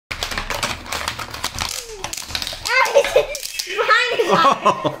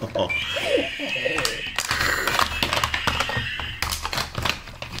Oh.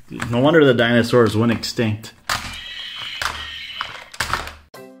 No wonder the dinosaurs went extinct.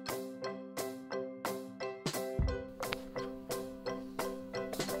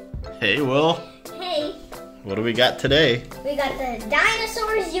 Hey, Will. Hey. What do we got today? We got the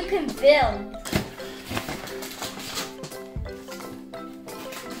dinosaurs you can build.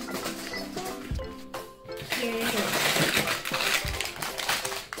 Here it is.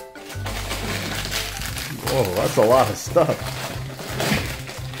 Whoa, that's a lot of stuff.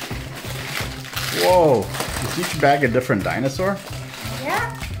 Whoa, is each bag a different dinosaur?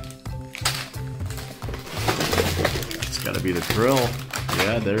 Yeah. It's gotta be the drill.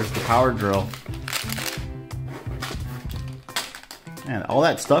 Yeah, there's the power drill. Man, all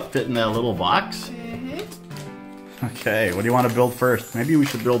that stuff fit in that little box? Mm-hmm. Okay, what do you want to build first? Maybe we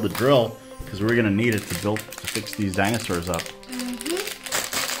should build the drill, because we're gonna need it to fix these dinosaurs up. Mm-hmm.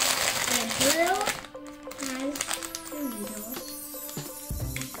 The drill has 2 needles.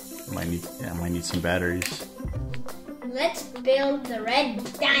 Might need some batteries. Let's build the red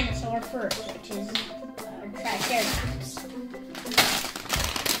dinosaur first, which is Triceratops.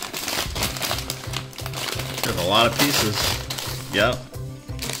 There's a lot of pieces. Yep.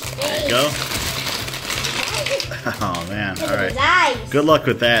 There you go. Oh man, alright. Good luck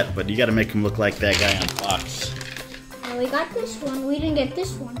with that, but you gotta make him look like that guy on Fox. Well, we got this one. We didn't get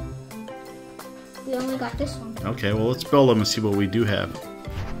this one. We only got this one. Okay, well let's build them and see what we do have.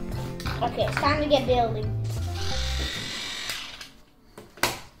 Okay, it's time to get building.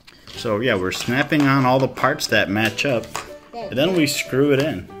 So yeah, we're snapping on all the parts that match up, and then we screw it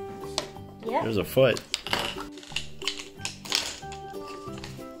in. Yep. There's a foot.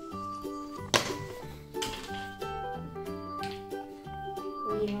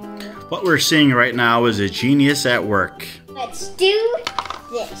 What we're seeing right now is a genius at work. Let's do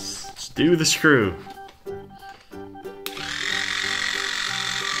this. Let's do the screw.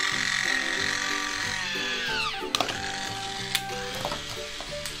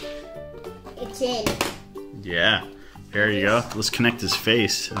 It's in. Yeah. There you go. Let's connect his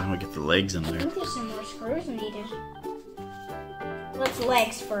face, and then we'll get the legs in I there. think there's some more screws needed. Let's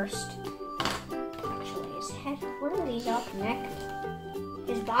legs first. Actually, his head. Where are these all connected?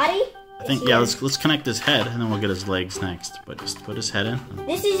 His body? I think, yeah, let's connect his head, and then we'll get his legs next. But just put his head in.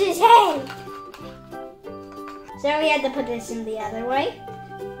 This is his head! So we had to put this in the other way.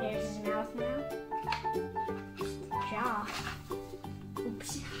 There's his mouth now. Jaw.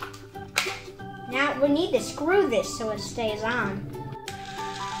 Oops. Now we need to screw this so it stays on.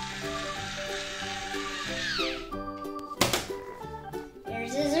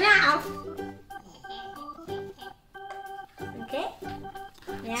 There's his mouth. Okay.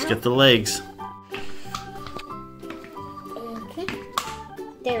 Let's get the legs. Okay.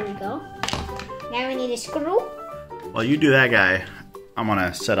 There we go. Now we need a screw. While you do that guy, I'm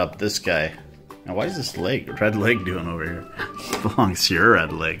gonna set up this guy. Now, why is this red leg doing over here? It belongs to your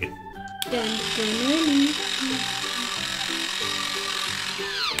red leg. Dun, dun, dun.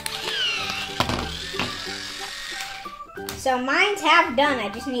 So mine's half done. I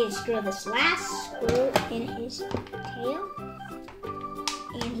just need to screw this last screw in his tail.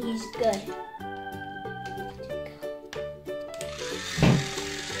 And he's good.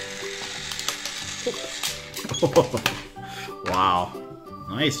 Wow.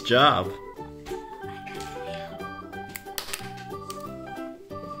 Nice job.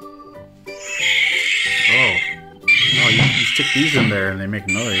 Oh, you stick these in there and they make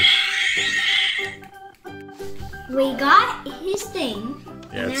noise. We got his thing.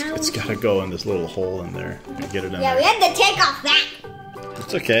 Yeah, it's got to go in this little hole in there. Get it in Yeah, there. we had to take off that.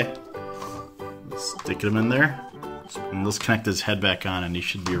 It's okay. Let's stick him in there. And let's connect his head back on and he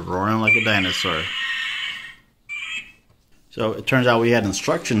should be roaring like a dinosaur. So it turns out we had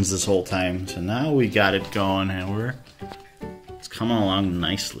instructions this whole time. So now we got it going and it's coming along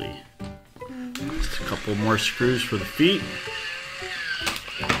nicely. Just a couple more screws for the feet.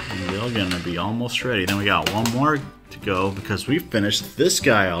 And they're gonna be almost ready. Then we got one more to go because we finished this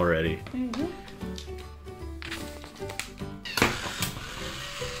guy already. Mm-hmm.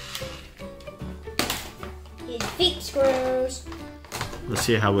 His feet screws. Let's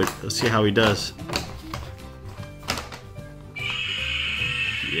see how he does.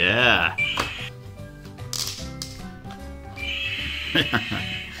 Yeah.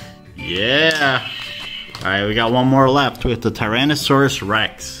 Yeah. All right, we got one more left with the Tyrannosaurus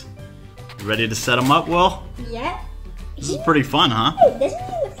Rex. You ready to set him up, Will? Yeah. This is pretty fun, huh? Hey, doesn't he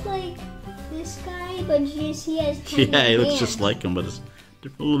look like this guy? But he has tiny Yeah, he looks hands. just like him, but it's a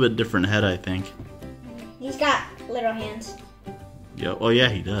little bit different head, I think. He's got little hands. Yo, oh yeah,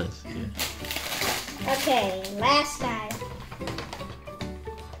 he does. Yeah. Okay, last guy.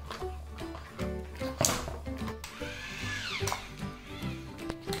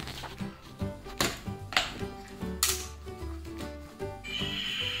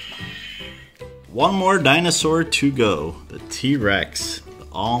 One more dinosaur to go. The T-Rex. The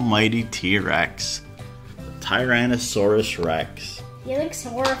almighty T-Rex. The Tyrannosaurus Rex. He looks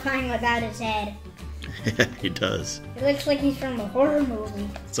horrifying without his head. Yeah, he does. It looks like he's from a horror movie.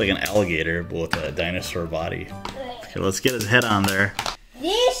 It's like an alligator, but with a dinosaur body. Okay, let's get his head on there.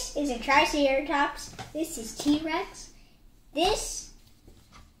 This is a Triceratops. This is T-Rex. This...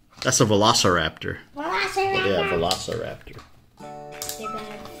 That's a Velociraptor. Velociraptor. Yeah, Velociraptor. They're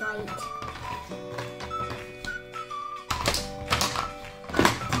gonna fight.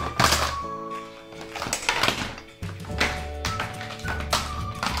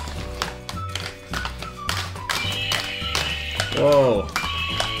 Whoa.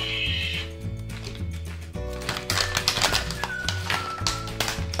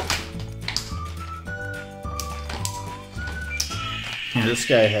 Yeah, this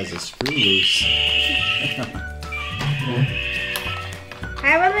guy has a screw loose.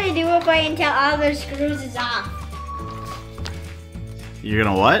 How will they do it by until all the screws is off? You're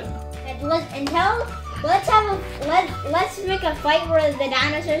gonna what? Let's make a fight where the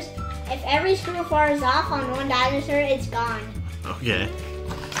dinosaurs, if every screw falls off on one dinosaur, it's gone. Okay.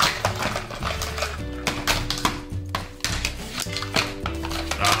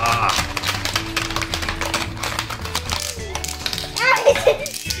 Ah.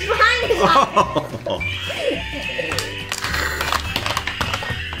 Behind his Oh.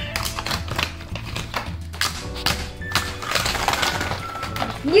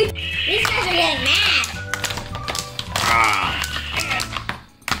 These guys are getting mad. Ah.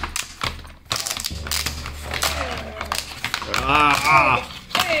 Ah.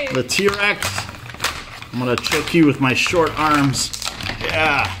 The T-Rex. I'm gonna choke you with my short arms.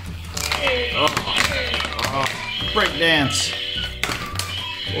 Yeah. Oh. Break dance.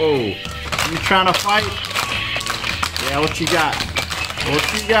 Whoa. You trying to fight? Yeah, what you got?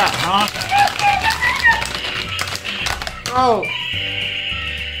 What you got, huh? Oh.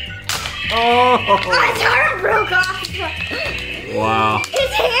 Oh. His arm broke off. Wow.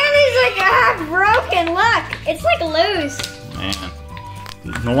 His hand is like half broken. Look, it's like loose. Man.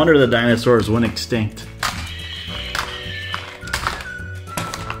 No wonder the dinosaurs went extinct.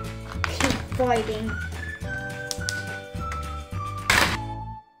 Keep fighting.